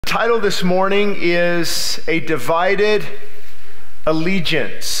title this morning is A Divided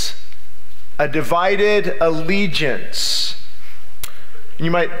Allegiance. A Divided Allegiance.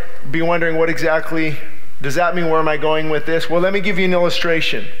 You might be wondering, what exactly does that mean? Where am I going with this? Well, let me give you an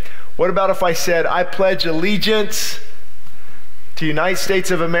illustration. What about if I said, I pledge allegiance to the United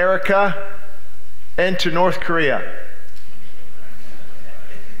States of America and to North Korea?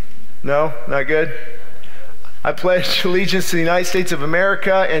 No? Not good? I pledge allegiance to the United States of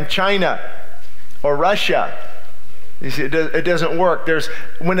America and China or Russia. You see, it doesn't work.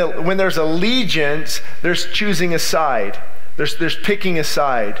 When there's allegiance, there's choosing a side. There's picking a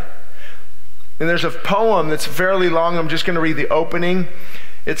side. And there's a poem that's fairly long. I'm just going to read the opening.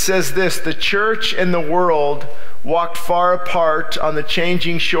 It says this: the church and the world walked far apart on the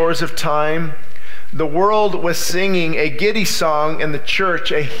changing shores of time. The world was singing a giddy song, and the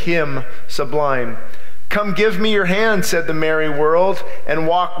church a hymn sublime. Come give me your hand, said the merry world, and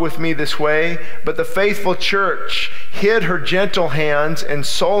walk with me this way. But the faithful church hid her gentle hands and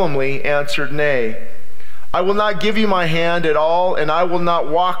solemnly answered nay. I will not give you my hand at all, and I will not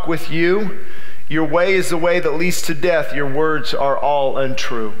walk with you. Your way is the way that leads to death. Your words are all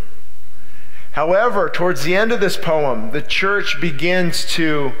untrue. However, towards the end of this poem, the church begins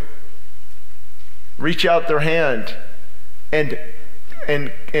to reach out their hand and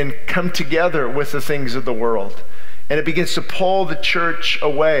come together with the things of the world. And it begins to pull the church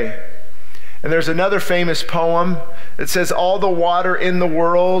away. And there's another famous poem that says, all the water in the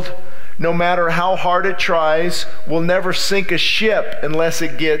world, no matter how hard it tries, will never sink a ship unless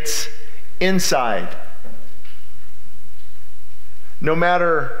it gets inside.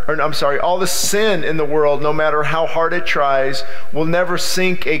 All the sin in the world, no matter how hard it tries, will never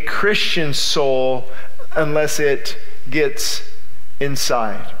sink a Christian soul unless it gets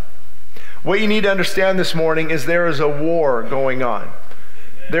inside. What you need to understand this morning is there is a war going on.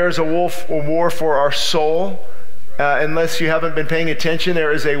 There is a war for our soul. Unless you haven't been paying attention,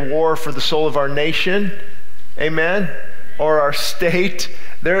 there is a war for the soul of our nation. Amen? Or our state.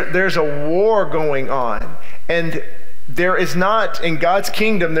 There's a war going on. And there is not, in God's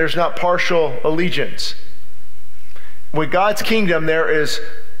kingdom, there's not partial allegiance. With God's kingdom, there is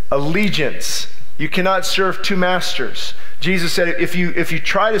allegiance. You cannot serve two masters. Jesus said, if you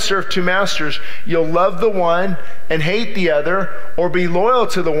try to serve two masters, you'll love the one and hate the other, or be loyal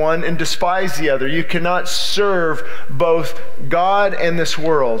to the one and despise the other. You cannot serve both God and this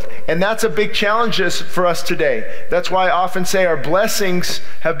world. And that's a big challenge for us today. That's why I often say our blessings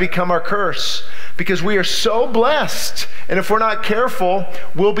have become our curse, because we are so blessed. And if we're not careful,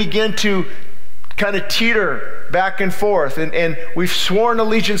 we'll begin to kind of teeter back and forth. And we've sworn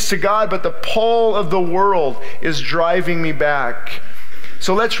allegiance to God, but the pull of the world is driving me back.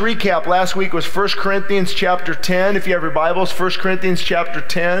 So let's recap. Last week was 1 Corinthians chapter 10. If you have your Bibles, 1 Corinthians chapter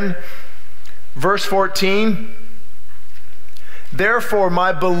 10, verse 14. Therefore,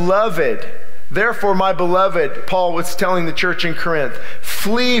 my beloved, Paul was telling the church in Corinth,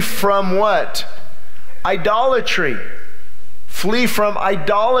 flee from what? Idolatry. Flee from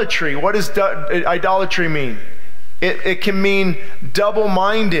idolatry. What does idolatry mean? It can mean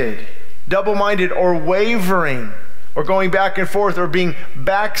double-minded or wavering, or going back and forth, or being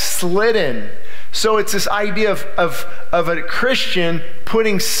backslidden. So it's this idea of a Christian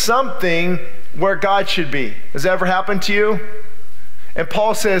putting something where God should be. Has that ever happened to you? And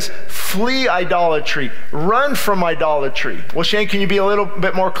Paul says, flee idolatry, run from idolatry. Well, Shane, can you be a little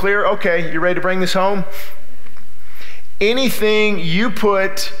bit more clear? Okay, you ready to bring this home? Anything you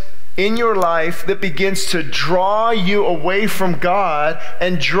put in your life that begins to draw you away from God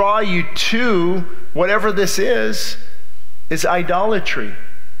and draw you to whatever this is idolatry.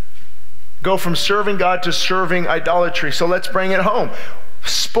 Go from serving God to serving idolatry. So let's bring it home.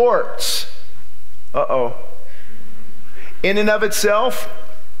 Sports. In and of itself,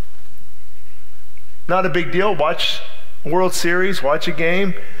 not a big deal. Watch World Series, watch a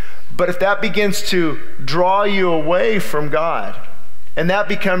game. But if that begins to draw you away from God, and that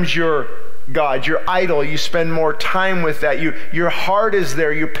becomes your God, your idol, you spend more time with that, your heart is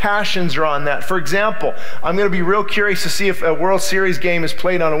there, your passions are on that. For example, I'm going to be real curious to see if a World Series game is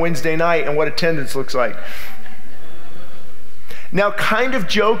played on a Wednesday night and what attendance looks like. Now, kind of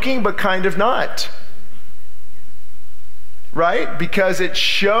joking, but kind of not. Right? Because it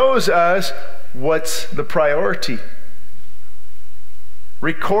shows us what's the priority.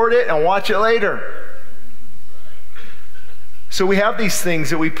 Record it and watch it later. So we have these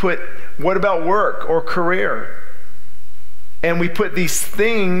things that we put. What about work or career? And we put these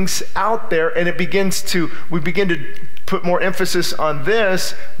things out there, and we begin to put more emphasis on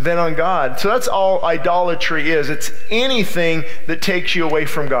this than on God. So that's all idolatry is. It's anything that takes you away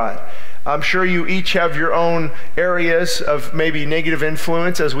from God. I'm sure you each have your own areas of maybe negative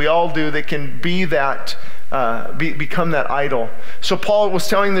influence, as we all do, that can be that, become that idol. So Paul was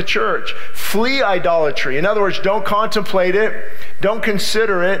telling the church, flee idolatry. In other words, don't contemplate it, don't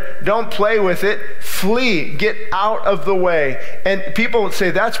consider it, don't play with it, flee, get out of the way. And people would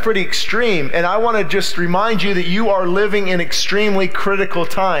say, that's pretty extreme. And I want to just remind you that you are living in extremely critical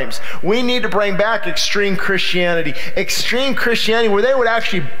times. We need to bring back extreme Christianity where they would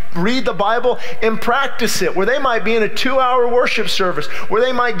actually read the Bible and practice it, where they might be in a 2-hour worship service, where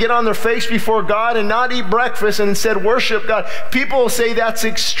they might get on their face before God and not eat breakfast and instead worship God. People will say that's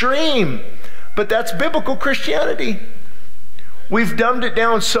extreme, but that's biblical Christianity. We've dumbed it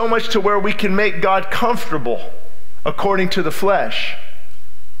down so much to where we can make God comfortable according to the flesh.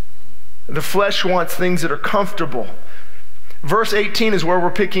 The flesh wants things that are comfortable. Verse 18 is where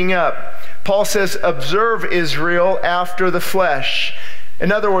we're picking up. Paul says, observe Israel after the flesh.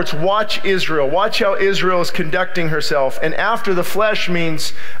 In other words, watch Israel. Watch how Israel is conducting herself. And after the flesh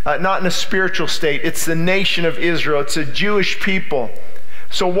means not in a spiritual state. It's the nation of Israel. It's a Jewish people.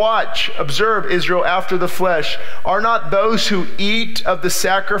 So watch, observe Israel after the flesh. Are not those who eat of the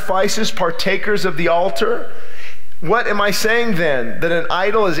sacrifices partakers of the altar? What am I saying then? That an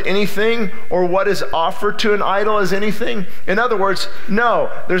idol is anything, or what is offered to an idol is anything? In other words, no,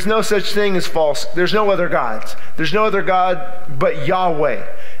 there's no such thing as false. There's no other gods. There's no other God but Yahweh,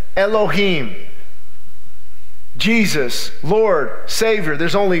 Elohim, Jesus, Lord, Savior.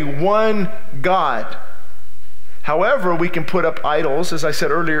 There's only one God. However, we can put up idols, as I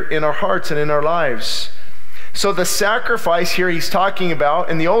said earlier, in our hearts and in our lives. So the sacrifice here he's talking about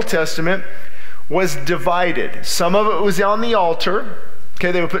in the Old Testament was divided. Some of it was on the altar.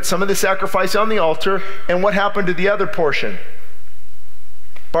 Okay, they would put some of the sacrifice on the altar. And what happened to the other portion?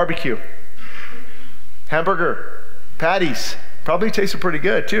 Barbecue. Hamburger. Patties. Probably tasted pretty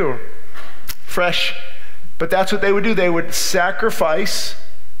good too. Fresh. But that's what they would do. They would sacrifice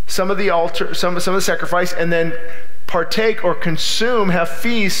some of the altar, some of the sacrifice, and then partake or consume, have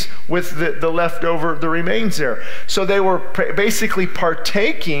feasts with the leftover, the remains there. So they were basically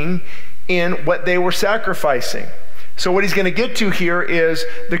partaking in what they were sacrificing. So what he's going to get to here is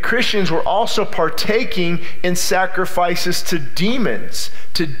the Christians were also partaking in sacrifices to demons,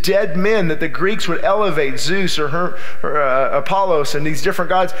 to dead men that the Greeks would elevate, Zeus or Apollos and these different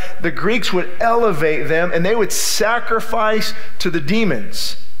gods. The Greeks would elevate them and they would sacrifice to the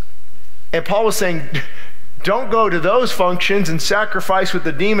demons. And Paul was saying, don't go to those functions and sacrifice with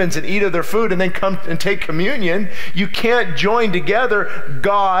the demons and eat of their food and then come and take communion. You can't join together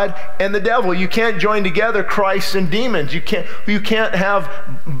God and the devil. You can't join together Christ and demons. You can't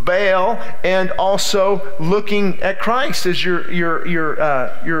have Baal and also looking at Christ as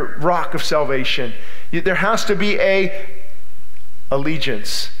your rock of salvation. There has to be a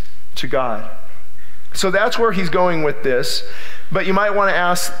allegiance to God. So that's where he's going with this. But you might want to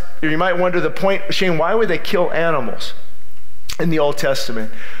ask, or you might wonder the point, Shane, why would they kill animals in the Old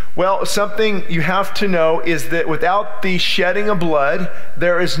Testament? Well, something you have to know is that without the shedding of blood,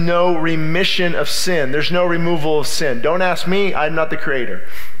 there is no remission of sin. There's no removal of sin. Don't ask me, I'm not the creator.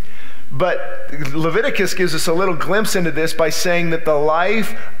 But Leviticus gives us a little glimpse into this by saying that the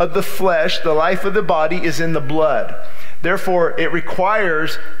life of the flesh, the life of the body is in the blood. Therefore, it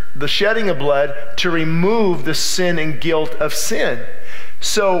requires the shedding of blood to remove the sin and guilt of sin.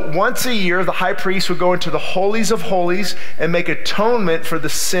 So once a year, the high priest would go into the holies of holies and make atonement for the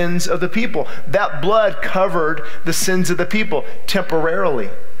sins of the people. That blood covered the sins of the people temporarily.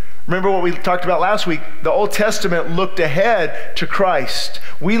 Remember what we talked about last week? The Old Testament looked ahead to Christ.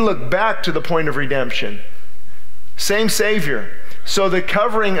 We look back to the point of redemption. Same Savior. So the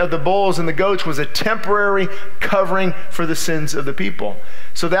covering of the bulls and the goats was a temporary covering for the sins of the people.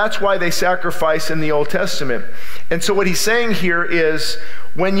 So that's why they sacrifice in the Old Testament. And so what he's saying here is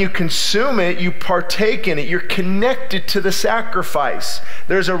when you consume it, you partake in it. You're connected to the sacrifice.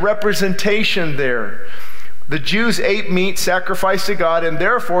 There's a representation there. The Jews ate meat sacrificed to God and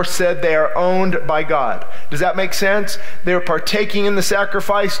therefore said they are owned by God. Does that make sense? They're partaking in the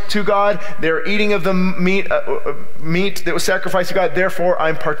sacrifice to God. They're eating of the meat that was sacrificed to God. Therefore,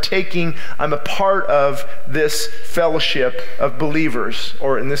 I'm partaking. I'm a part of this fellowship of believers,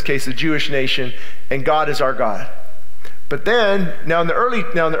 or in this case, the Jewish nation, and God is our God. But then, now in the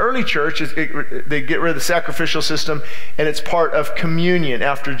early church, they get rid of the sacrificial system, and it's part of communion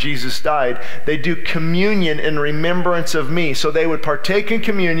after Jesus died. They do communion in remembrance of me. So they would partake in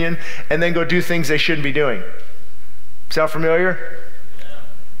communion and then go do things they shouldn't be doing. Sound familiar?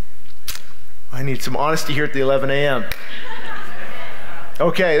 I need some honesty here at the 11 a.m.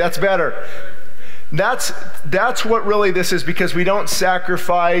 Okay, that's better. That's what really this is, because we don't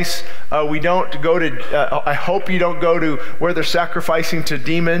sacrifice. We don't go to, I hope you don't go to where they're sacrificing to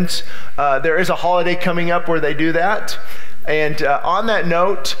demons. There is a holiday coming up where they do that. And on that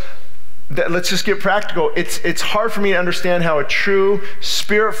note, let's just get practical. It's hard for me to understand how a true,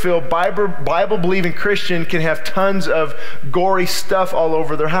 spirit-filled, Bible-believing Christian can have tons of gory stuff all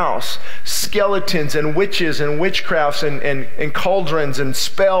over their house. Skeletons and witches and witchcrafts and cauldrons and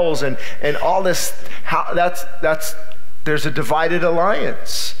spells and all this. There's a divided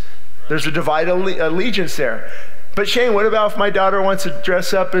alliance. There's a divided allegiance there. But Shane, what about if my daughter wants to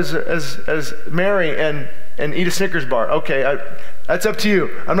dress up as Mary and eat a Snickers bar? Okay, that's up to you.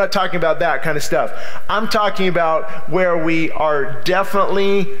 I'm not talking about that kind of stuff. I'm talking about where we are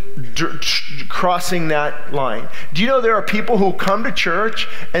definitely crossing that line. Do you know there are people who come to church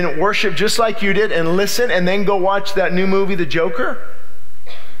and worship just like you did and listen and then go watch that new movie, The Joker,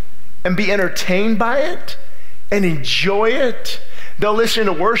 and be entertained by it and enjoy it? They'll listen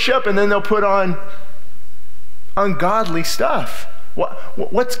to worship and then they'll put on ungodly stuff.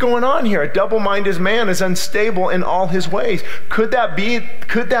 What's going on here? A double-minded man is unstable in all his ways. Could that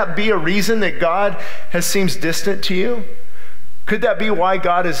be a reason that God seems distant to you? Could that be why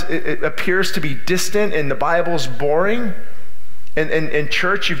God it appears to be distant and the Bible's boring? And in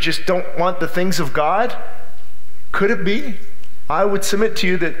church, you just don't want the things of God? Could it be? I would submit to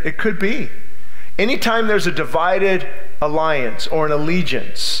you that it could be. Anytime there's a divided alliance or an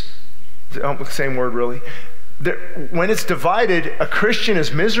allegiance, same word really, when it's divided, a Christian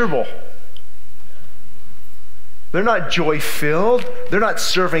is miserable. They're not joy-filled. They're not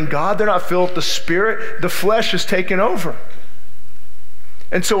serving God. They're not filled with the Spirit. The flesh is taken over.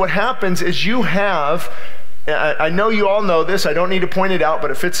 And so what happens is you have, I know you all know this, I don't need to point it out, but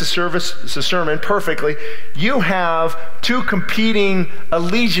it fits the sermon perfectly. You have two competing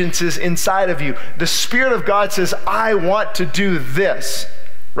allegiances inside of you. The Spirit of God says, I want to do this,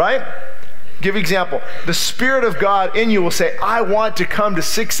 right? Give example. The Spirit of God in you will say, I want to come to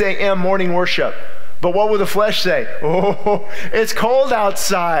 6 a.m. morning worship. But what will the flesh say? Oh, it's cold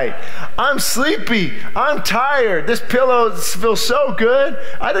outside. I'm sleepy. I'm tired. This pillow feels so good.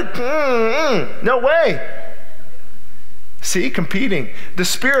 No way. See, competing. The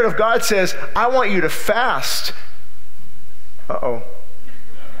Spirit of God says, I want you to fast. Uh-oh.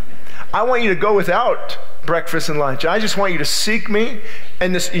 I want you to go without breakfast and lunch. I just want you to seek me.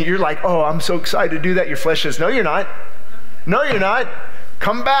 And you're like, oh, I'm so excited to do that. Your flesh says, no, you're not. No, you're not.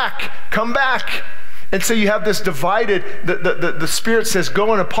 Come back. Come back. And so you have this divided, the Spirit says,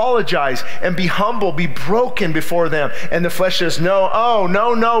 go and apologize and be humble, be broken before them. And the flesh says, no, oh,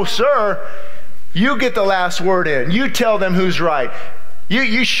 no, sir. You get the last word in. You tell them who's right.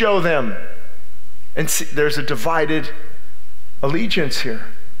 You show them. And see, there's a divided allegiance here.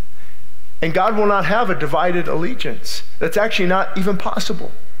 And God will not have a divided allegiance. That's actually not even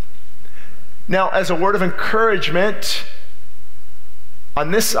possible. Now, as a word of encouragement, on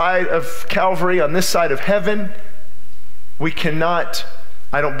this side of Calvary, on this side of heaven, we cannot,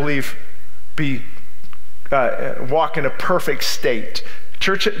 I don't believe, walk in a perfect state.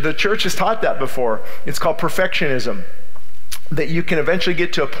 The church has taught that before. It's called perfectionism. That you can eventually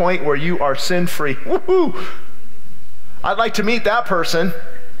get to a point where you are sin-free. Woohoo! I'd like to meet that person.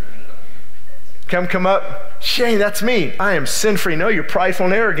 Come up. Shane, that's me. I am sin-free. No, you're prideful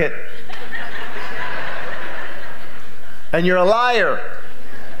and arrogant. And you're a liar.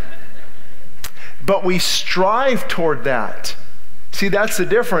 But we strive toward that. See, that's the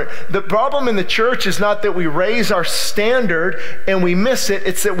difference. The problem in the church is not that we raise our standard and we miss it.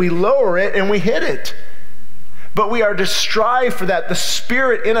 It's that we lower it and we hit it. But we are to strive for that. The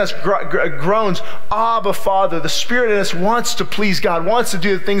Spirit in us groans, Abba, Father. The Spirit in us wants to please God, wants to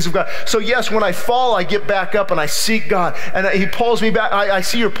do the things of God. So yes, when I fall, I get back up and I seek God. And He pulls me back. I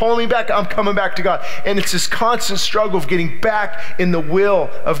see you're pulling me back. I'm coming back to God. And it's this constant struggle of getting back in the will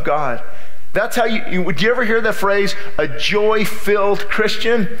of God. That's how would you ever hear that phrase, a joy-filled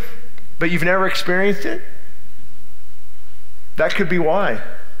Christian, but you've never experienced it? That could be why.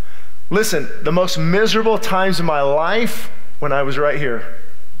 Listen, the most miserable times of my life when I was right here.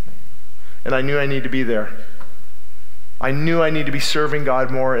 And I knew I needed to be there. I knew I needed to be serving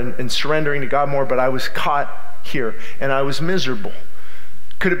God more and surrendering to God more, but I was caught here and I was miserable.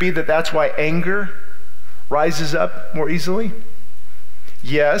 Could it be that that's why anger rises up more easily?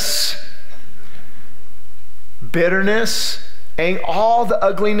 Yes. Bitterness all the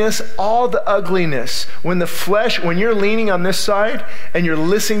ugliness, when you're leaning on this side and you're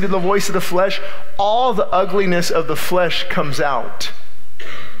listening to the voice of the flesh, all the ugliness of the flesh comes out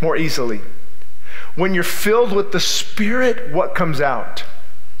more easily. When you're filled with the Spirit, what comes out?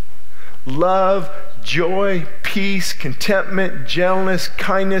 Love, joy, peace, contentment, gentleness,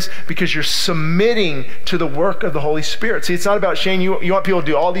 kindness, because you're submitting to the work of the Holy Spirit. See, it's not about Shane, you want people to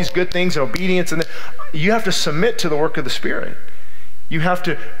do all these good things and obedience, and you have to submit to the work of the Spirit. You have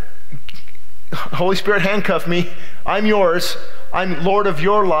to, Holy Spirit, handcuff me. I'm yours. I'm Lord of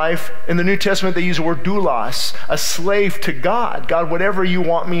your life. In the New Testament, they use the word doulos, a slave to God. God, whatever you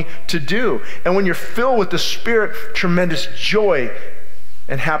want me to do. And when you're filled with the Spirit, tremendous joy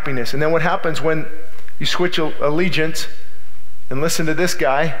and happiness. And then what happens when you switch allegiance and listen to this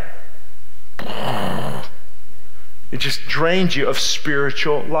guy? It just drains you of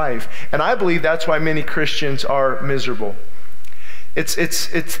spiritual life. And I believe that's why many Christians are miserable. It's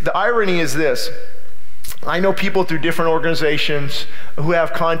the irony is this. I know people through different organizations who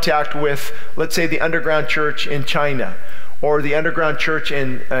have contact with, let's say, the underground church in China, or the underground church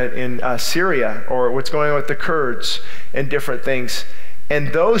in Syria, or what's going on with the Kurds and different things.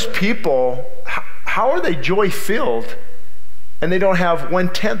 And those people, how are they joy-filled and they don't have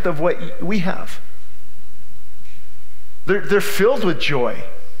 1/10 of what we have? They're filled with joy.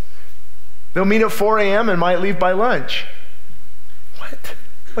 They'll meet at 4 a.m. and might leave by lunch. What?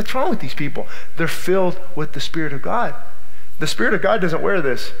 What's wrong with these people? They're filled with the Spirit of God. The Spirit of God doesn't wear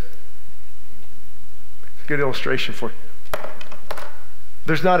this. It's a good illustration for you.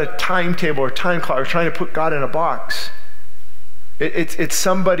 There's not a timetable or time clock or trying to put God in a box. It's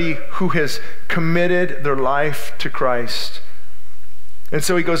somebody who has committed their life to Christ. And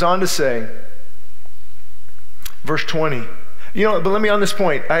so he goes on to say, verse 20. But let me on this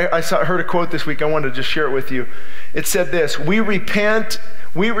point. I heard a quote this week. I wanted to just share it with you. It said this: We repent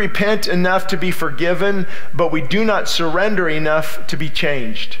enough to be forgiven, but we do not surrender enough to be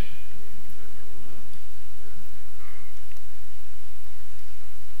changed.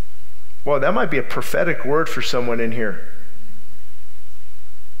 Well, that might be a prophetic word for someone in here.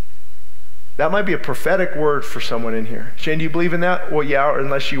 That might be a prophetic word for someone in here. Shane, do you believe in that? Well, yeah,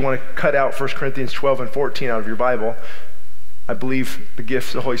 unless you want to cut out 1 Corinthians 12 and 14 out of your Bible. I believe the gifts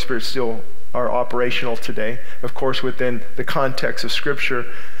of the Holy Spirit still are operational today, of course, within the context of Scripture.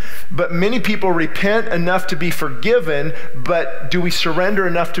 But many people repent enough to be forgiven, but do we surrender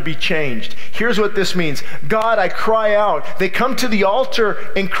enough to be changed? Here's what this means. God, I cry out. They come to the altar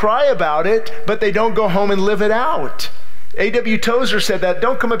and cry about it, but they don't go home and live it out. A.W. Tozer said that.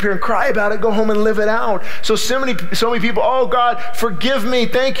 Don't come up here and cry about it. Go home and live it out. So many people, oh God, forgive me.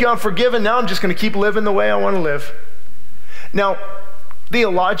 Thank you, I'm forgiven. Now I'm just going to keep living the way I want to live. Now,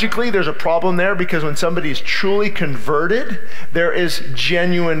 theologically, there's a problem there, because when somebody is truly converted, there is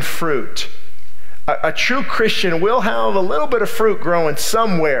genuine fruit. A true Christian will have a little bit of fruit growing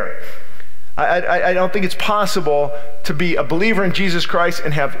somewhere. I don't think it's possible to be a believer in Jesus Christ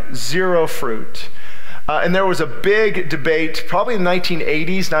and have zero fruit. And there was a big debate, probably in the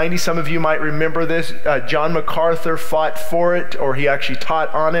 1980s, 90s. Some of you might remember this. John MacArthur fought for it, or he actually taught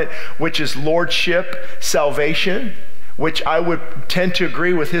on it, which is lordship salvation, which I would tend to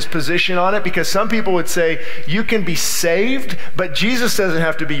agree with his position on it, because some people would say you can be saved, but Jesus doesn't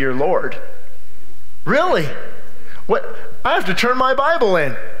have to be your Lord. Really? What? I have to turn my Bible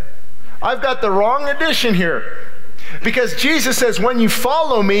in. I've got the wrong edition here. Because Jesus says, when you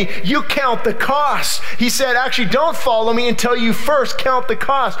follow me, you count the cost. He said, actually, don't follow me until you first count the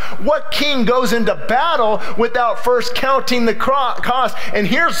cost. What king goes into battle without first counting the cost? And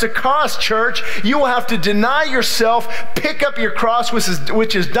here's the cost, church. You will have to deny yourself, pick up your cross,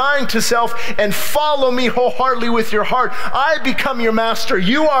 which is dying to self, and follow me wholeheartedly with your heart. I become your master.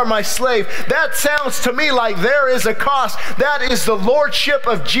 You are my slave. That sounds to me like there is a cost. That is the lordship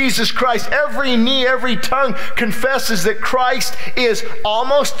of Jesus Christ. Every knee, every tongue confesses that Christ is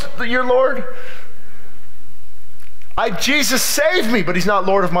almost your Lord. Jesus saved me, but he's not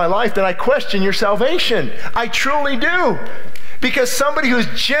Lord of my life. Then I question your salvation. I truly do. Because somebody who is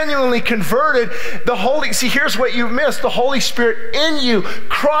genuinely converted, see, here's what you missed. The Holy Spirit in you,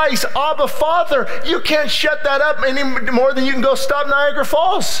 Christ, Abba, Father. You can't shut that up any more than you can go stop Niagara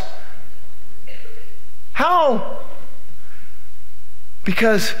Falls. How?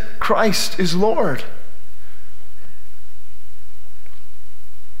 Because Christ is Lord.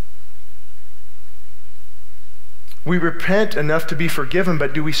 We repent enough to be forgiven,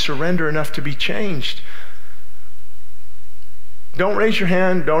 but do we surrender enough to be changed? Don't raise your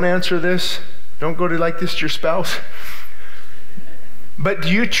hand. Don't answer this. Don't go to like this to your spouse. But do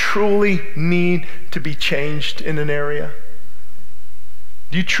you truly need to be changed in an area?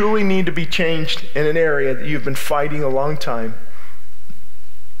 Do you truly need to be changed in an area that you've been fighting a long time?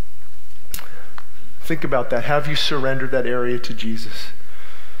 Think about that. Have you surrendered that area to Jesus?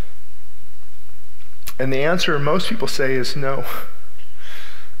 And the answer most people say is no.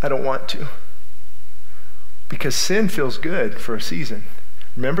 I don't want to. Because sin feels good for a season.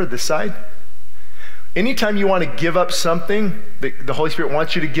 Remember this side? Anytime you want to give up something that the Holy Spirit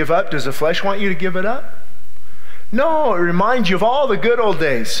wants you to give up, does the flesh want you to give it up? No, it reminds you of all the good old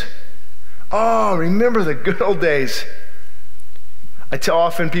days. Oh, remember the good old days. I tell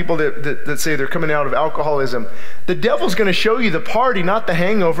often people that say they're coming out of alcoholism, the devil's going to show you the party, not the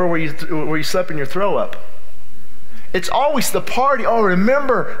hangover where you slept in your throw up. It's always the party. Oh,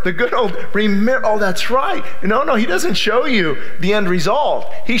 remember the good old, oh, that's right. No, he doesn't show you the end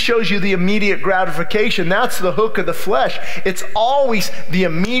result. He shows you the immediate gratification. That's the hook of the flesh. It's always the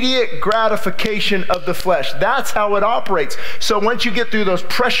immediate gratification of the flesh. That's how it operates. So once you get through those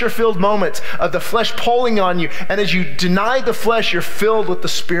pressure-filled moments of the flesh pulling on you, and as you deny the flesh, you're filled with the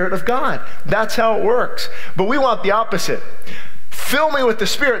Spirit of God. That's how it works. But we want the opposite. Fill me with the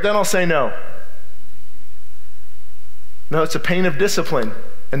Spirit, then I'll say no. No, it's a pain of discipline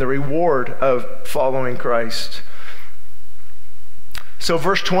and the reward of following Christ. So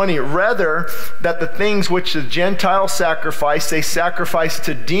verse 20, rather that the things which the Gentiles sacrifice, they sacrifice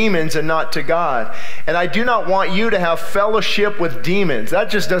to demons and not to God. And I do not want you to have fellowship with demons. That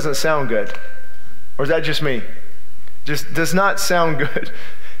just doesn't sound good. Or is that just me? Just does not sound good.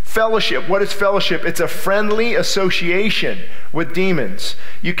 Fellowship, what is fellowship? It's a friendly association with demons.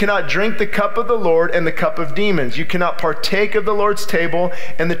 You cannot drink the cup of the Lord and the cup of demons. You cannot partake of the Lord's table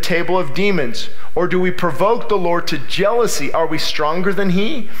and the table of demons. Or do we provoke the Lord to jealousy? Are we stronger than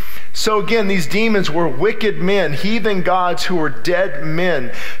He? So again, these demons were wicked men, heathen gods who were dead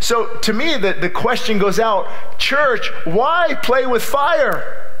men. So to me, the question goes out, church, why play with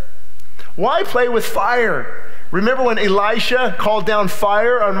fire? Why play with fire? Remember when Elisha called down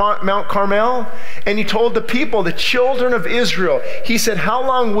fire on Mount Carmel? And he told the people, the children of Israel, he said, how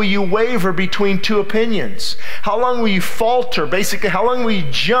long will you waver between two opinions? How long will you falter? Basically, how long will you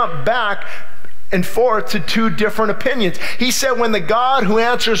jump back and forth to two different opinions? He said, when the God who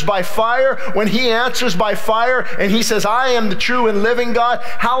answers by fire, when He answers by fire and He says, I am the true and living God,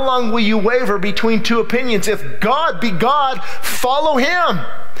 how long will you waver between two opinions? If God be God, follow Him.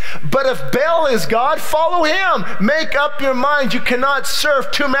 But if Baal is God, follow him. Make up your mind. You cannot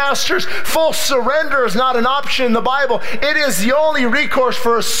serve two masters. Full surrender is not an option in the Bible. It is the only recourse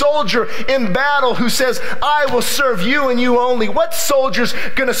for a soldier in battle who says, I will serve you and you only. What soldier's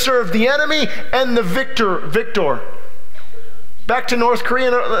going to serve the enemy and the victor? Back to North Korea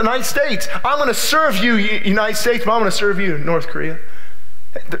and the United States. I'm going to serve you, United States, but I'm going to serve you, North Korea.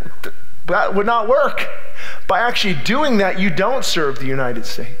 That would not work. By actually doing that, you don't serve the United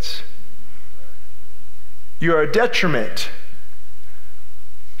States. You are a detriment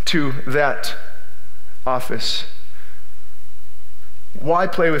to that office. Why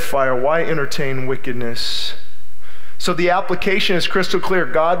play with fire? Why entertain wickedness? So the application is crystal clear.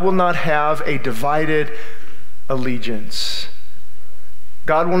 God will not have a divided allegiance.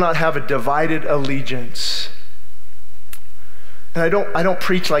 God will not have a divided allegiance. And I don't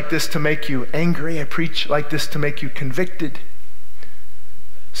preach like this to make you angry. I preach like this to make you convicted,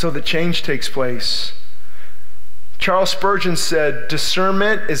 so that change takes place. Charles Spurgeon said,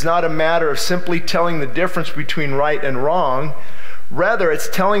 discernment is not a matter of simply telling the difference between right and wrong. Rather, it's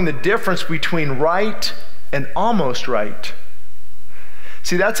telling the difference between right and almost right.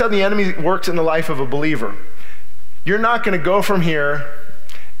 See, that's how the enemy works in the life of a believer. You're not going to go from here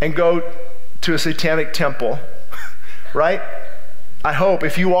and go to a satanic temple, right? I hope.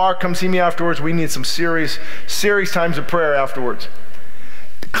 If you are, come see me afterwards. We need some serious times of prayer afterwards.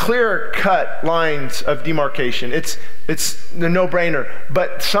 Clear-cut lines of demarcation. It's the no-brainer.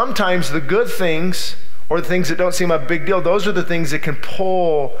 But sometimes the good things, or the things that don't seem a big deal, those are the things that can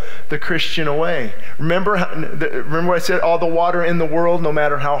pull the Christian away. Remember what I said? All the water in the world, no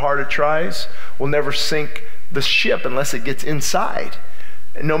matter how hard it tries, will never sink the ship unless it gets inside.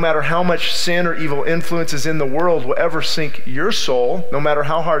 No matter how much sin or evil influence is in the world will ever sink your soul, no matter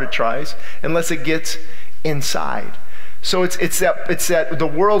how hard it tries, unless it gets inside. So it's that the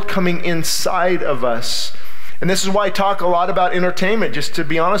world coming inside of us. And this is why I talk a lot about entertainment. Just to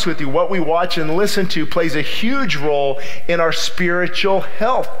be honest with you, what we watch and listen to plays a huge role in our spiritual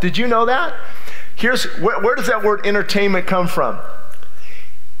health. Did you know that? Where does that word entertainment come from?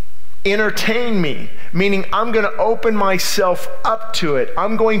 Entertain me, meaning I'm going to open myself up to it.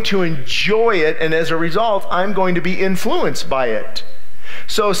 I'm going to enjoy it, and as a result, I'm going to be influenced by it.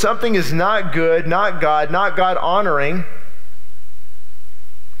 So if something is not good, not God honoring,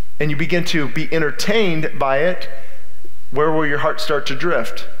 and you begin to be entertained by it, where will your heart start to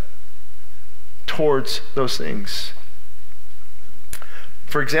drift? Towards those things.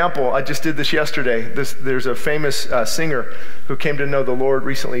 For example, I just did this yesterday. There's a famous singer who came to know the Lord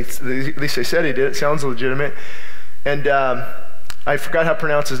recently. At least they said he did. It sounds legitimate. And I forgot how to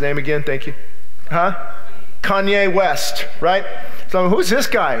pronounce his name again. Thank you. Kanye West, right? So who's this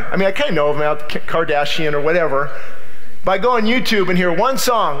guy? I mean, I kind of know of him out Kardashian or whatever. But I go on YouTube and hear one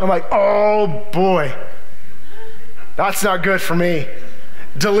song. I'm like, oh boy, that's not good for me.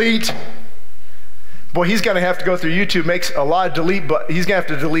 Delete. Boy, he's going to have to go through YouTube, makes a lot of delete, but he's going to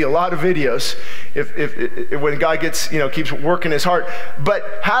have to delete a lot of videos if when God gets, keeps working his heart. But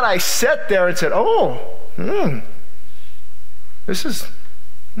had I sat there and said,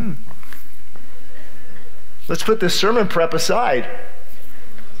 let's put this sermon prep aside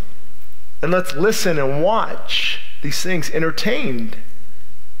and let's listen and watch these things entertained.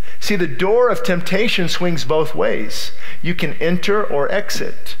 See, the door of temptation swings both ways. You can enter or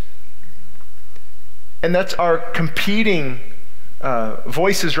exit. And that's our competing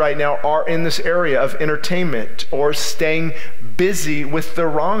voices right now are in this area of entertainment or staying busy with the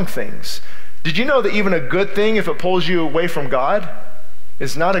wrong things. Did you know that even a good thing, if it pulls you away from God,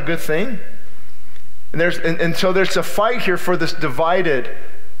 is not a good thing? And so there's a fight here for this divided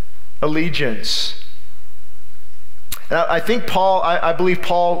allegiance. And I think I believe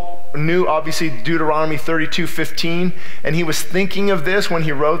Paul knew, obviously, Deuteronomy 32:15, and he was thinking of this when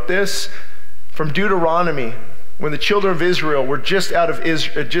he wrote this. From Deuteronomy, when the children of Israel were just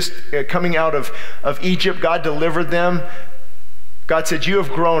coming out of Egypt, God delivered them. God said, you have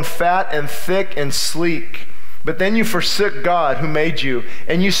grown fat and thick and sleek, but then you forsook God who made you,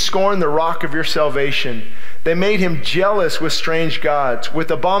 and you scorned the rock of your salvation. They made him jealous with strange gods. With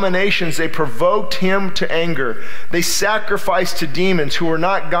abominations they provoked him to anger. They sacrificed to demons who were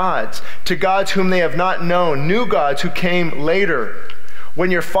not gods, to gods whom they have not known, new gods who came later. When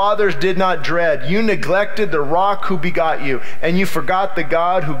your fathers did not dread, you neglected the rock who begot you, and you forgot the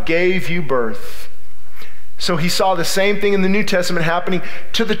God who gave you birth. So he saw the same thing in the New Testament happening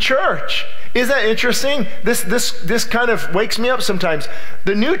to the church. Isn't that interesting? This kind of wakes me up sometimes.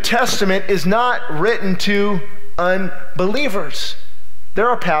 The New Testament is not written to unbelievers. There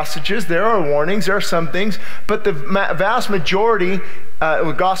are passages, there are warnings, there are some things, but the vast majority,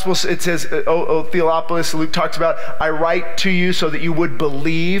 Gospels, it says, O Theophilus, Luke talks about, I write to you so that you would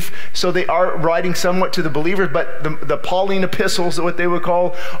believe. So they are writing somewhat to the believers, but the Pauline epistles, what they would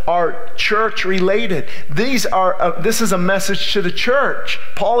call, are church related. This is a message to the church.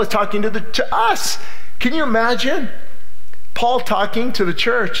 Paul is talking to us. Can you imagine? Paul talking to the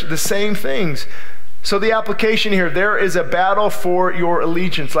church, the same things. So the application here, there is a battle for your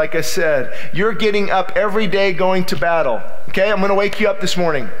allegiance. Like I said, you're getting up every day going to battle. Okay, I'm going to wake you up this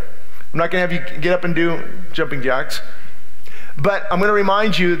morning. I'm not going to have you get up and do jumping jacks. But I'm going to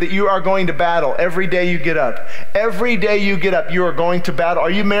remind you that you are going to battle every day you get up. Every day you get up, you are going to battle.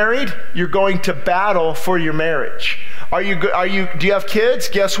 Are you married? You're going to battle for your marriage. Do you have kids?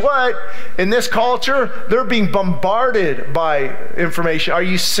 Guess what? In this culture, they're being bombarded by information. Are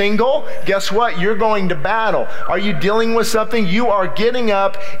you single? Guess what? You're going to battle. Are you dealing with something? You are getting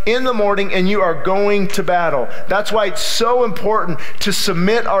up in the morning and you are going to battle. That's why it's so important to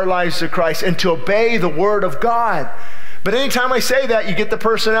submit our lives to Christ and to obey the Word of God. But anytime I say that, you get the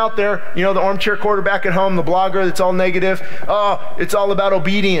person out there, the armchair quarterback at home, the blogger that's all negative. Oh, it's all about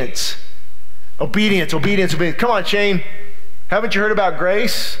obedience. Obedience, obedience, obedience. Come on, Shane. Haven't you heard about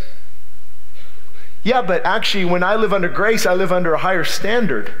grace? Yeah, but actually, when I live under grace, I live under a higher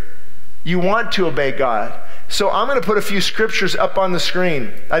standard. You want to obey God. So I'm going to put a few scriptures up on the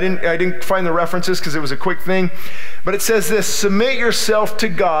screen. I didn't find the references because it was a quick thing. But it says this, submit yourself to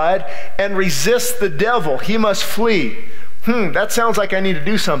God and resist the devil. He must flee. That sounds like I need to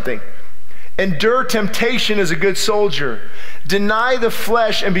do something. Endure temptation as a good soldier. Deny the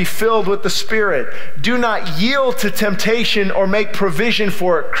flesh and be filled with the Spirit. Do not yield to temptation or make provision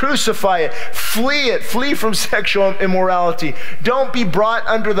for it. Crucify it. Flee from sexual immorality. Don't be brought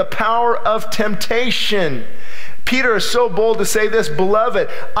under the power of temptation. Peter is so bold to say this, beloved,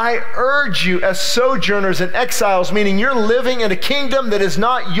 I urge you as sojourners and exiles, meaning you're living in a kingdom that is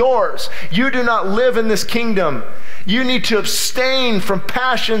not yours. You do not live in this kingdom. You need to abstain from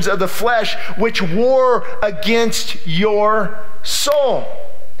passions of the flesh which war against your soul.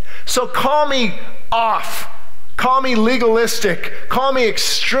 So call me off. Call me legalistic. Call me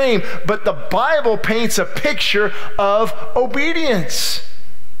extreme. But the Bible paints a picture of obedience.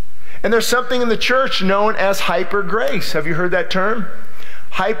 And there's something in the church known as hyper grace. Have you heard that term?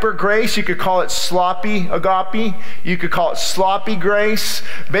 Hyper grace, you could call it sloppy agape. You could call it sloppy grace.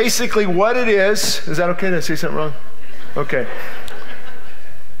 Basically what it is that okay? Did I say something wrong? Okay.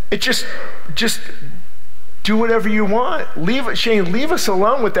 It just do whatever you want. Shane, leave us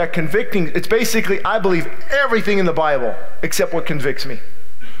alone with that convicting. It's basically, I believe everything in the Bible except what convicts me.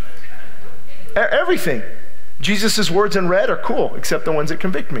 Everything. Jesus' words in red are cool, except the ones that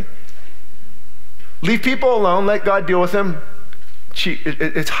convict me. Leave people alone, let God deal with them.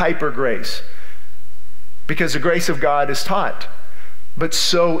 It's hyper grace. Because the grace of God is taught. But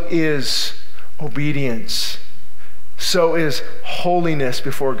so is obedience. So is holiness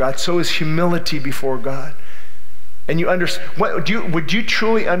before God. So is humility before God. And you understand, would you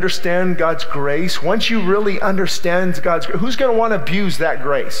truly understand God's grace? Once you really understand God's grace, who's going to want to abuse that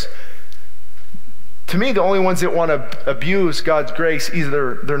grace? To me, the only ones that want to abuse God's grace,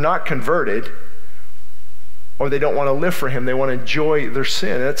 either they're not converted or they don't want to live for Him. They want to enjoy their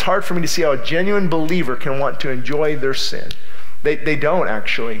sin. And it's hard for me to see how a genuine believer can want to enjoy their sin. They don't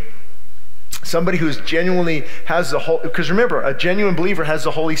actually. Somebody who's genuinely has the whole, because remember, a genuine believer has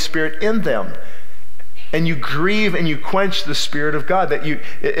the Holy Spirit in them. And you grieve and you quench the Spirit of God.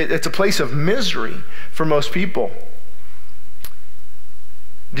 It's a place of misery for most people.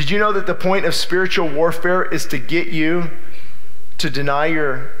 Did you know that the point of spiritual warfare is to get you to deny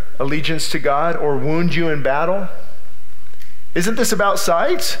your allegiance to God or wound you in battle? Isn't this about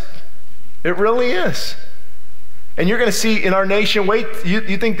sides? It really is. And you're going to see in our nation,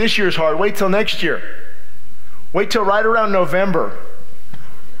 you think this year is hard, wait till next year. Wait till right around November.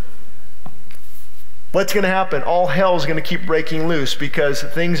 What's going to happen? All hell is going to keep breaking loose because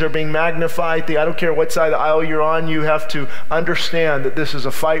things are being magnified. I don't care what side of the aisle you're on, you have to understand that this is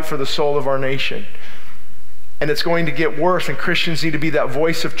a fight for the soul of our nation. And it's going to get worse, and Christians need to be that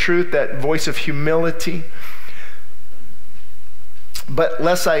voice of truth, that voice of humility. But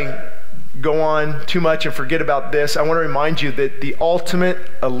lest I go on too much and forget about this, I want to remind you that the ultimate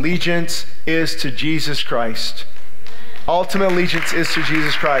allegiance is to Jesus Christ. Ultimate allegiance is to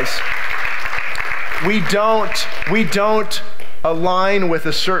Jesus Christ. We don't align with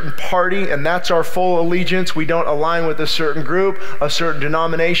a certain party, and that's our full allegiance. We don't align with a certain group, a certain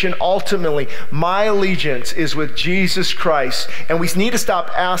denomination. Ultimately, my allegiance is with Jesus Christ. And we need to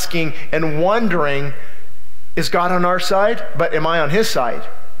stop asking and wondering, is God on our side? But am I on His side?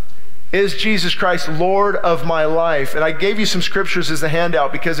 Is Jesus Christ Lord of my life? And I gave you some scriptures as a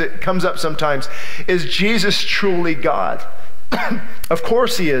handout because it comes up sometimes. Is Jesus truly God? Of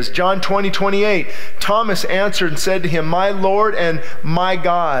course He is. John 20:28. Thomas answered and said to Him, my Lord and my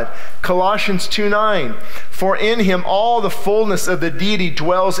God. Colossians 2:9. For in Him all the fullness of the deity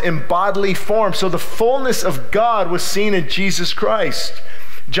dwells in bodily form. So the fullness of God was seen in Jesus Christ.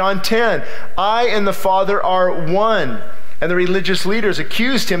 John 10. I and the Father are one. And the religious leaders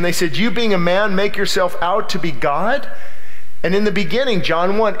accused Him. They said, you being a man, make yourself out to be God? And in the beginning,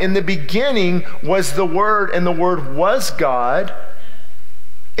 John 1, in the beginning was the Word, and the Word was God.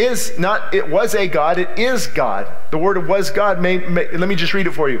 It was a God, it is God. The Word was God. Let me just read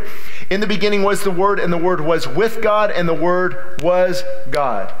it for you. In the beginning was the Word, and the Word was with God, and the Word was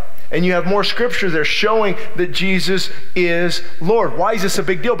God. And you have more scripture there showing that Jesus is Lord. Why is this a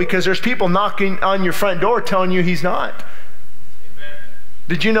big deal? Because there's people knocking on your front door telling you He's not. Amen.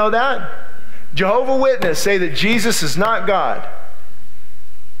 Did you know that? Jehovah's Witnesses say that Jesus is not God.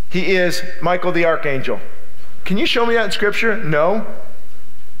 He is Michael the Archangel. Can you show me that in Scripture? No.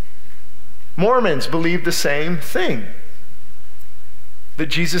 Mormons believe the same thing. That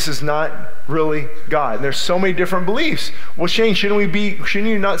Jesus is not really God. And there's so many different beliefs. Well, Shane, shouldn't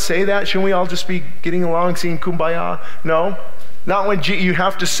you not say that? Shouldn't we all just be getting along, singing Kumbaya? No. Not when you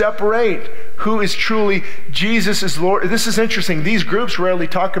have to separate who is truly Jesus is Lord. This is interesting. These groups rarely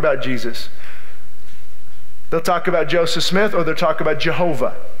talk about Jesus. They'll talk about Joseph Smith or they'll talk about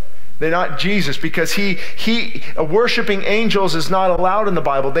Jehovah. They're not Jesus because worshiping angels is not allowed in the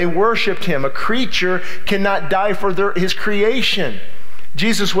Bible. They worshiped Him. A creature cannot die for His creation.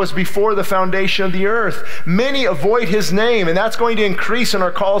 Jesus was before the foundation of the earth. Many avoid His name, and that's going to increase in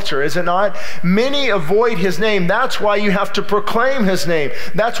our culture, is it not? Many avoid His name. That's why you have to proclaim His name.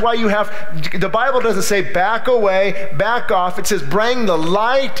 That's why the Bible doesn't say back away, back off. It says bring the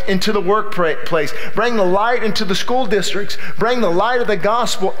light into the workplace. Bring the light into the school districts. Bring the light of the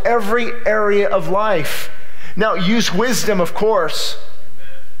gospel every area of life. Now, use wisdom, of course.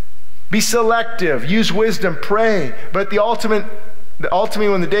 Be selective. Use wisdom. Pray. But ultimately,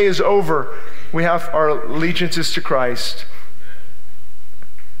 when the day is over, we have our allegiances to Christ.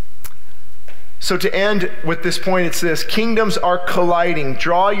 So to end with this point, it's this: kingdoms are colliding.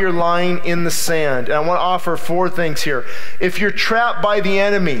 Draw your line in the sand. And I want to offer 4 things here. If you're trapped by the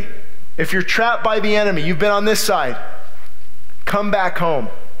enemy, you've been on this side, come back home.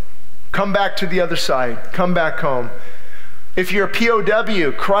 Come back to the other side. Come back home. If you're a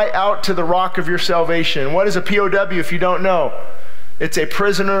POW, cry out to the rock of your salvation. What is a POW if you don't know? It's a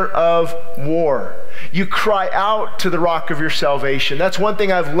prisoner of war. You cry out to the rock of your salvation. That's one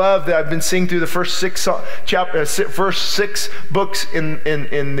thing I've loved that I've been seeing through the first 6 books in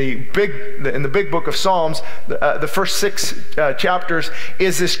the big book of Psalms. The first 6 chapters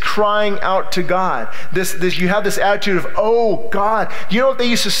is this crying out to God. This you have this attitude of, oh God. You know what they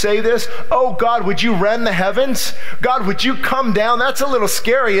used to say this? Oh God, would you rend the heavens? God, would you come down? That's a little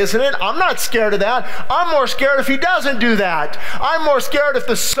scary, isn't it? I'm not scared of that. I'm more scared if he doesn't do that. I'm more scared if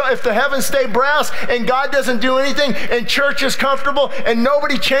the heavens stay brass and God doesn't do anything and church is comfortable and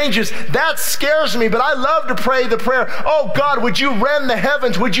nobody changes. That scares me, but I love to pray the prayer, oh God, would you rend the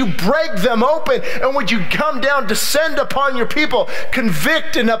heavens? Would you break them open? And would you come down, descend upon your people,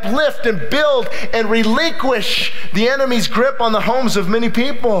 convict and uplift and build and relinquish the enemy's grip on the homes of many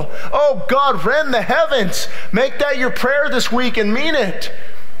people? Oh God, rend the heavens. Make that your prayer this week and mean it.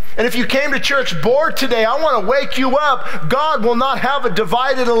 And if you came to church bored today, I want to wake you up. God will not have a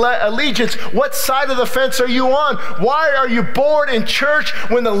divided allegiance. What side of the fence are you on? Why are you bored in church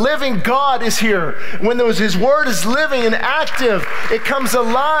when the living God is here? When His word is living and active, it comes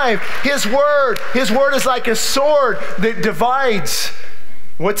alive. His word is like a sword that divides.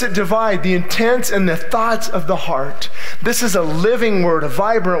 What's it divide? The intents and the thoughts of the heart. This is a living word, a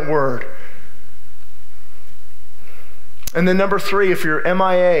vibrant word. And then number 3, if you're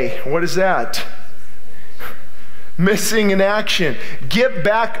MIA, what is that? Missing in action. Get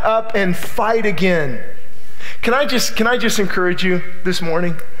back up and fight again. Can I just encourage you this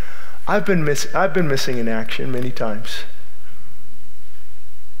morning? I've been missing in action many times.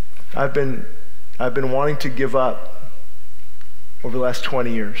 I've been wanting to give up over the last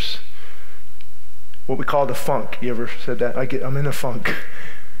 20 years. What we call the funk. You ever said that? I'm in a funk.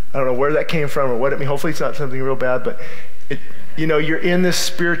 I don't know where that came from or what it means. Hopefully it's not something real bad, but you're in this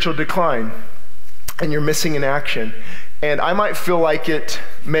spiritual decline and you're missing in action. And I might feel like it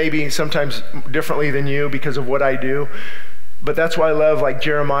maybe sometimes differently than you because of what I do. But that's why I love like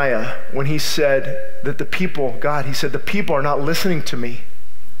Jeremiah when he said that the people are not listening to me.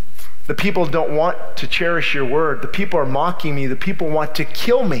 The people don't want to cherish your word. The people are mocking me. The people want to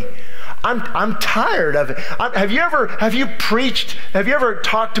kill me. I'm tired of it. Have you ever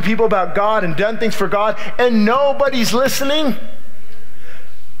talked to people about God and done things for God and nobody's listening?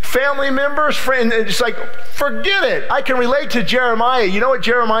 Family members, friends, it's like, forget it. I can relate to Jeremiah. You know what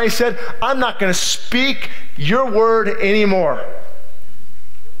Jeremiah said? I'm not going to speak your word anymore.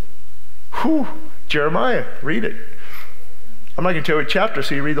 Whew, Jeremiah, read it. I'm not going to tell you what chapter,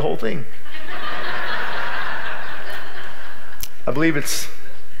 so you read the whole thing. I believe it's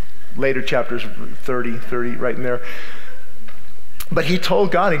later chapters, 30, right in there. But he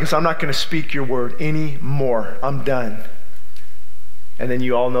told God, he goes, I'm not going to speak your word anymore. I'm done. And then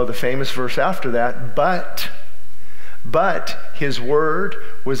you all know the famous verse after that, but his word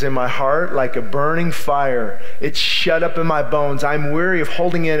was in my heart like a burning fire. It's shut up in my bones. I'm weary of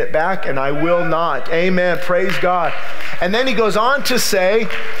holding it back, and I will not. Amen. Praise God. And then he goes on to say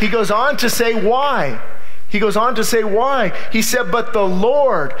why. He goes on to say why. He said, but the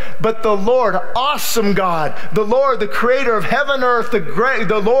Lord, awesome God, the Lord, the creator of heaven and earth,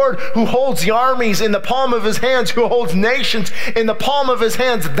 the Lord who holds the armies in the palm of his hands, who holds nations in the palm of his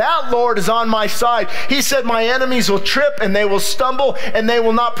hands, that Lord is on my side. He said, my enemies will trip and they will stumble and they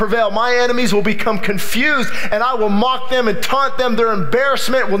will not prevail. My enemies will become confused and I will mock them and taunt them. Their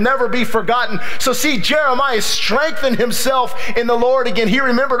embarrassment will never be forgotten. So see, Jeremiah strengthened himself in the Lord again. He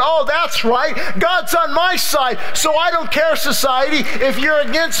remembered, oh, that's right. God's on my side, so I don't care, society, if you're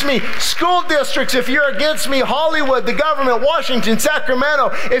against me. School districts, if you're against me. Hollywood, the government, Washington, Sacramento,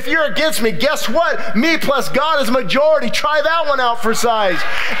 if you're against me, guess what? Me plus God is majority. Try that one out for size.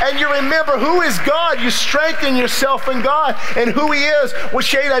 And you remember who is God. You strengthen yourself in God and who he is. Well,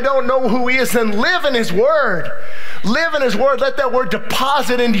 Shade, I don't know who he is. Then live in his word. Live in his word. Let that word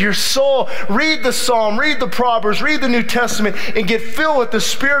deposit into your soul. Read the Psalm, read the Proverbs, read the New Testament, and get filled with the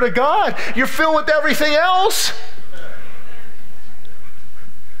Spirit of God. You're filled with everything else.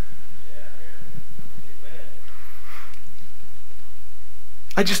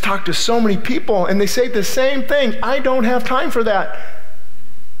 I just talk to so many people and they say the same thing. I don't have time for that.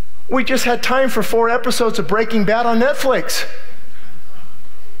 We just had time for 4 episodes of Breaking Bad on Netflix.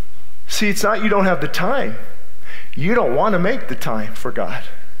 See, it's not you don't have the time. You don't want to make the time for God.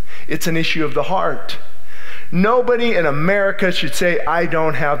 It's an issue of the heart. Nobody in America should say, I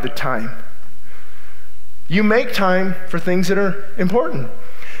don't have the time. You make time for things that are important.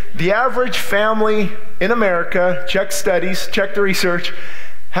 The average family in America, check studies, check the research,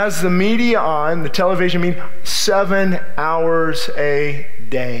 has the media on, the television media, 7 hours a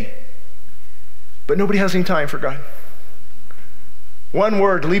day. But nobody has any time for God. One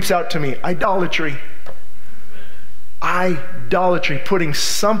word leaps out to me, idolatry. Idolatry, putting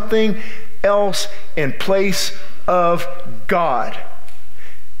something else in place of God.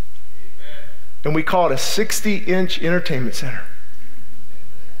 And we call it a 60-inch entertainment center.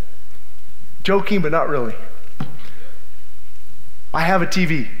 Joking, but not really. I have a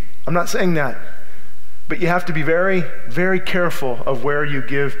TV. I'm not saying that. But you have to be very, very careful of where you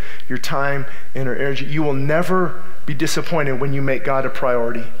give your time and your energy. You will never be disappointed when you make God a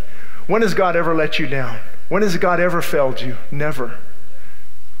priority. When has God ever let you down? When has God ever failed you? Never.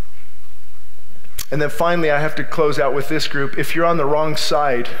 And then finally, I have to close out with this group. If you're on the wrong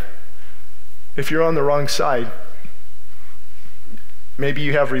side, maybe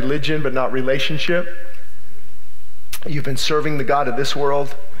you have religion but not relationship. You've been serving the God of this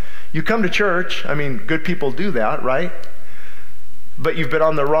world. You come to church. I mean, good people do that, right? But you've been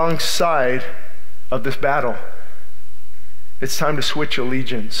on the wrong side of this battle. It's time to switch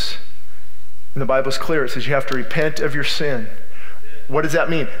allegiance. And the Bible's clear. It says you have to repent of your sin. What does that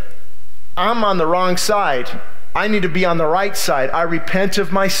mean? I'm on the wrong side. I need to be on the right side. I repent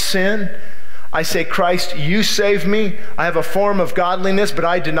of my sin. I say, Christ, you save me. I have a form of godliness, but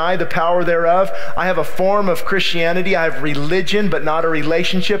I deny the power thereof. I have a form of Christianity. I have religion, but not a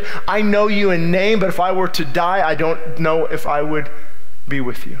relationship. I know you in name, but if I were to die, I don't know if I would be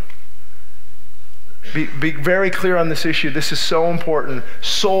with you. Be very clear on this issue. This is so important.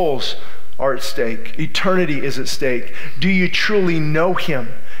 Souls are at stake. Eternity is at stake. Do you truly know him?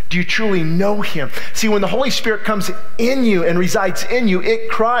 Do you truly know him? See, when the Holy Spirit comes in you and resides in you, it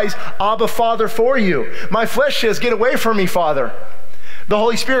cries, Abba, Father, for you. My flesh says, get away from me, Father. The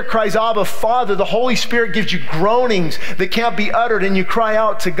Holy Spirit cries, Abba, Father. The Holy Spirit gives you groanings that can't be uttered, and you cry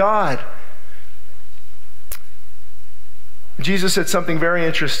out to God. Jesus said something very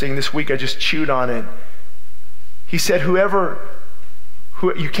interesting this week. I just chewed on it. He said,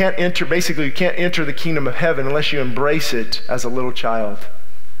 you can't enter the kingdom of heaven unless you embrace it as a little child.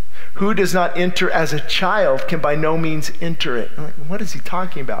 Who does not enter as a child can by no means enter it. I'm like, what is he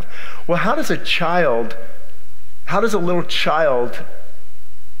talking about? Well, how does a little child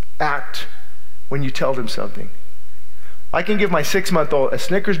act when you tell them something? I can give my 6-month-old a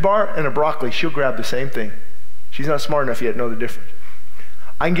Snickers bar and a broccoli. She'll grab the same thing. She's not smart enough yet to know the difference.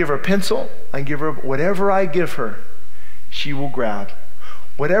 I can give her a pencil. I can give her whatever I give her, she will grab.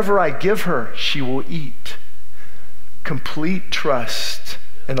 Whatever I give her, she will eat. Complete trust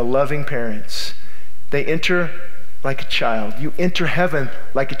and a loving parents. They enter like a child. You enter heaven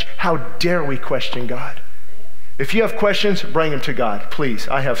like a child. How dare we question God? If you have questions, bring them to God. Please,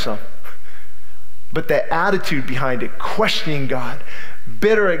 I have some. But the attitude behind it, questioning God,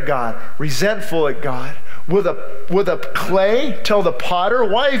 bitter at God, resentful at God, with a clay, tell the potter,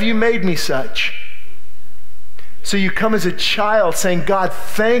 why have you made me such? So you come as a child saying, God,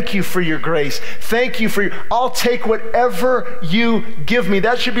 thank you for your grace. Thank you for I'll take whatever you give me.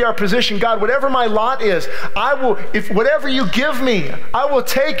 That should be our position. God, whatever my lot is, whatever you give me, I will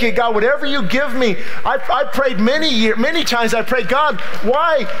take it. God, whatever you give me. I prayed many times. I prayed, God,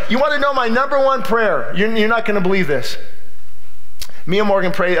 why? You want to know my number one prayer? You're not going to believe this. Me and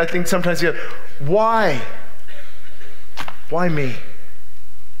Morgan pray, I think sometimes, why? Why me?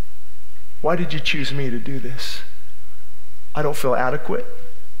 Why did you choose me to do this? I don't feel adequate.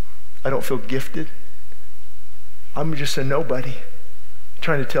 I don't feel gifted. I'm just a nobody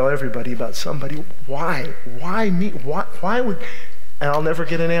trying to tell everybody about somebody. Why? Why me? Why would... And I'll never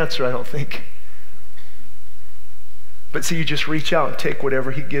get an answer, I don't think. But see, you just reach out and take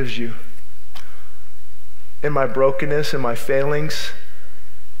whatever he gives you. In my brokenness and my failings,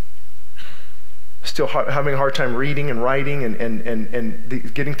 still having a hard time reading and writing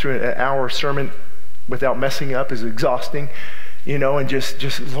and getting through an hour sermon without messing up is exhausting, and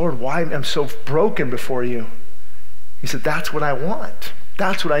just Lord, why I'm so broken before you. He said, that's what I want.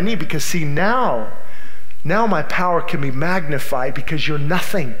 That's what I need, because see, now my power can be magnified because you're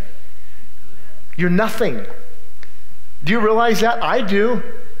nothing. You're nothing. Do you realize that? I do.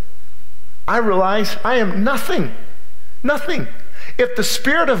 I realize I am nothing. Nothing. If the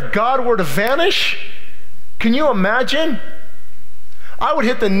Spirit of God were to vanish, can you imagine? I would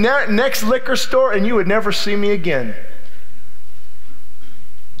hit the next liquor store and you would never see me again.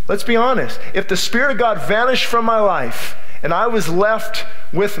 Let's be honest. If the Spirit of God vanished from my life and I was left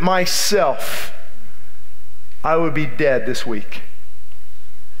with myself, I would be dead this week.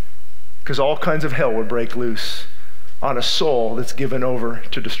 Because all kinds of hell would break loose on a soul that's given over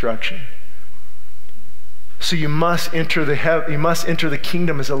to destruction. So you must enter the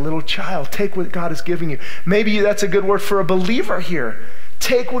kingdom as a little child. Take what God is giving you. Maybe that's a good word for a believer here.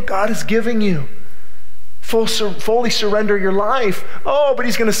 Take what God is giving you. Fully surrender your life. Oh, but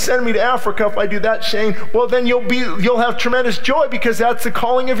he's going to send me to Africa if I do that, Shane. Well, then you'll have tremendous joy because that's the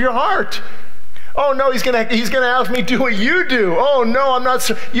calling of your heart. Oh no, he's gonna ask me to do what you do. Oh no, I'm not.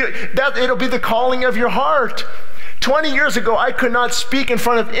 It'll be the calling of your heart. 20 years ago, I could not speak in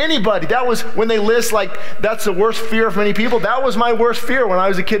front of anybody. That was when they list like, that's the worst fear of many people. That was my worst fear when I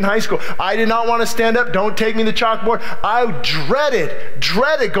was a kid in high school. I did not want to stand up. Don't take me to the chalkboard. I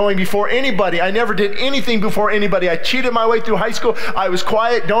dreaded going before anybody. I never did anything before anybody. I cheated my way through high school. I was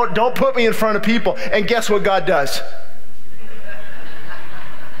quiet. Don't put me in front of people. And guess what God does?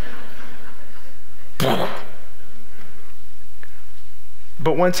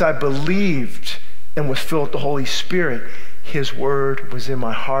 But once I believed and was filled with the Holy Spirit, his word was in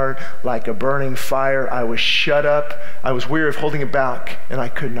my heart like a burning fire. I was shut up. I was weary of holding it back, and I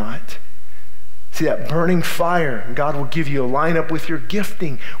could not. See, that burning fire, God will give you a line up with your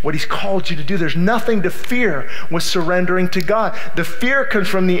gifting, what he's called you to do. There's nothing to fear with surrendering to God. The fear comes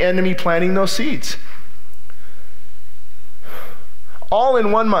from the enemy planting those seeds. All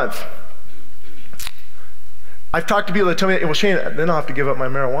in 1 month. I've talked to people that tell me, well, Shane, then I'll have to give up my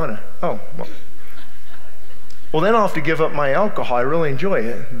marijuana. Oh, well, then I'll have to give up my alcohol. I really enjoy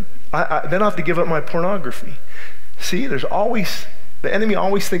it. Then I'll have to give up my pornography. See, the enemy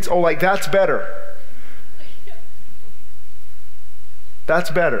always thinks, oh, like that's better.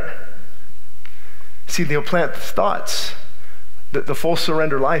 That's better. See, they'll plant thoughts that the full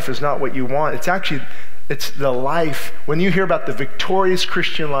surrender life is not what you want. It's the life. When you hear about the victorious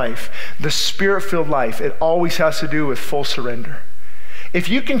Christian life, the spirit-filled life, it always has to do with full surrender. If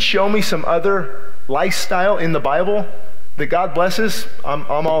you can show me some other lifestyle in the Bible that God blesses, I'm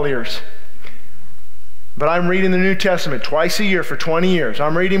all ears. But I'm reading the New Testament twice a year for 20 years.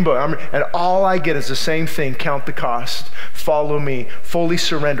 I'm reading books, and all I get is the same thing. Count the cost. Follow me. Fully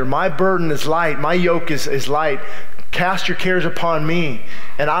surrender. My burden is light. My yoke is light. Cast your cares upon me,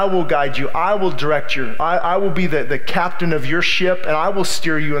 and I will guide you. I will direct you. I will be the captain of your ship, and I will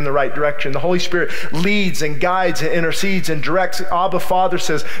steer you in the right direction. The Holy Spirit leads and guides and intercedes and directs. God the Father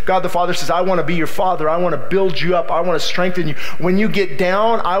says, I want to be your father. I want to build you up. I want to strengthen you. When you get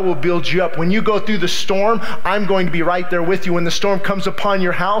down, I will build you up. When you go through the storm, I'm going to be right there with you. When the storm comes upon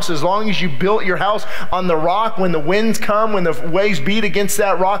your house, as long as you built your house on the rock, when the winds come, when the waves beat against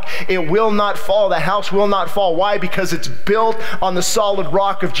that rock, it will not fall. The house will not fall. Why? Because it's built on the solid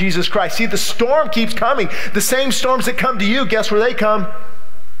rock of Jesus Christ. See, the storm keeps coming. The same storms that come to you, guess where they come?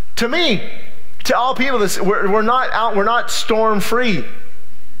 To me. To all people. We're not storm free.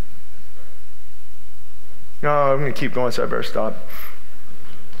 Oh, I'm going to keep going, so I better stop.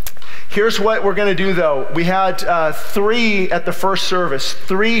 Here's what we're going to do, though. We had 3 at the first service,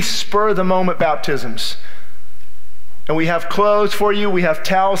 3 spur-of-the-moment baptisms. And we have clothes for you. We have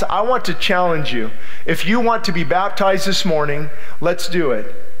towels. I want to challenge you. If you want to be baptized this morning, let's do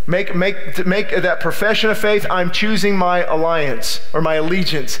it. Make that profession of faith. I'm choosing my alliance or my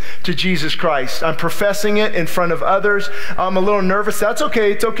allegiance to Jesus Christ. I'm professing it in front of others. I'm a little nervous. That's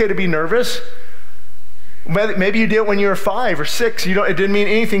okay. It's okay to be nervous. Maybe you did it when you were 5 or 6. It didn't mean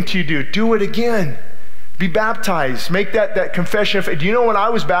anything to you. Do it again. Be baptized. Make that confession of faith. Do you know when I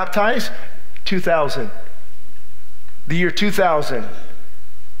was baptized? 2000. The year 2000.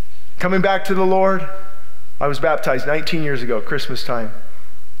 Coming back to the Lord, I was baptized 19 years ago, Christmas time.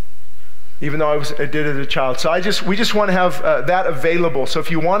 Even though I did it as a child. So we just want to have that available. So if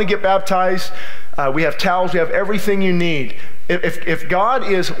you want to get baptized, we have towels, we have everything you need. If God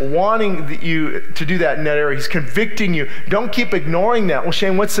is wanting you to do that in that area, he's convicting you, don't keep ignoring that. Well,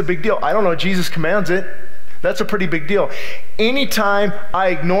 Shane, what's the big deal? I don't know, Jesus commands it. That's a pretty big deal. Anytime I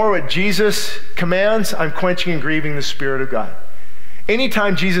ignore what Jesus commands, I'm quenching and grieving the Spirit of God.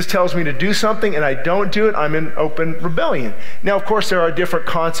 Anytime Jesus tells me to do something and I don't do it, I'm in open rebellion. Now, of course, there are different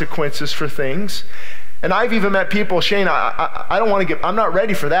consequences for things. And I've even met people, Shane, I'm not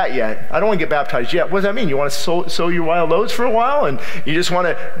ready for that yet. I don't want to get baptized yet. What does that mean? You want to sow your wild oats for a while and you just want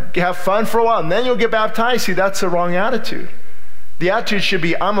to have fun for a while and then you'll get baptized? See, that's the wrong attitude. The attitude should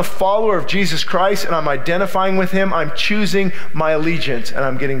be, I'm a follower of Jesus Christ and I'm identifying with him. I'm choosing my allegiance and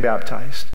I'm getting baptized.